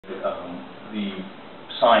the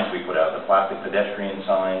signs we put out, the plastic pedestrian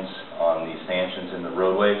signs on the stanchions in the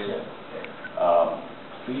roadways,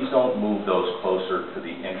 please don't move those closer to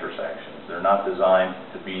the intersections. They're not designed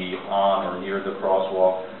to be on or near the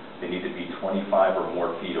crosswalk. They need to be 25 or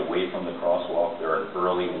more feet away from the crosswalk. They're an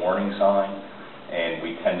early warning sign, and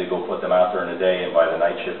we tend to go put them out there in the day, and by the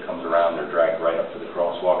night shift comes around, they're dragged right up to the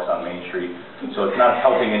crosswalks on Main Street. So it's not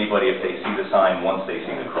helping anybody if they see the sign once they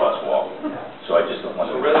see the crosswalk. So I just don't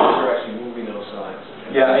want to... So residents are actually moving those signs?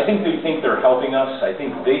 Yeah, I think they think they're helping us. I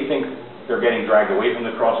think they think they're getting dragged away from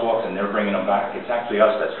the crosswalks and they're bringing them back. It's actually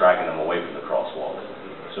us that's dragging them away from the crosswalk.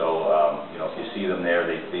 So, you know, if you see them there,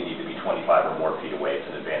 they need to be 25 or more feet away. It's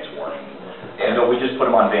an advance warning. And we just put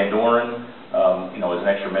them on Van Doren, you know, as an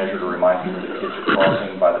extra measure to remind people the kids are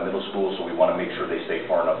crossing by the middle school, so we want to make sure they stay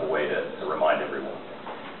far enough away to remind everyone.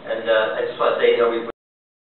 And I just want to say, you know, we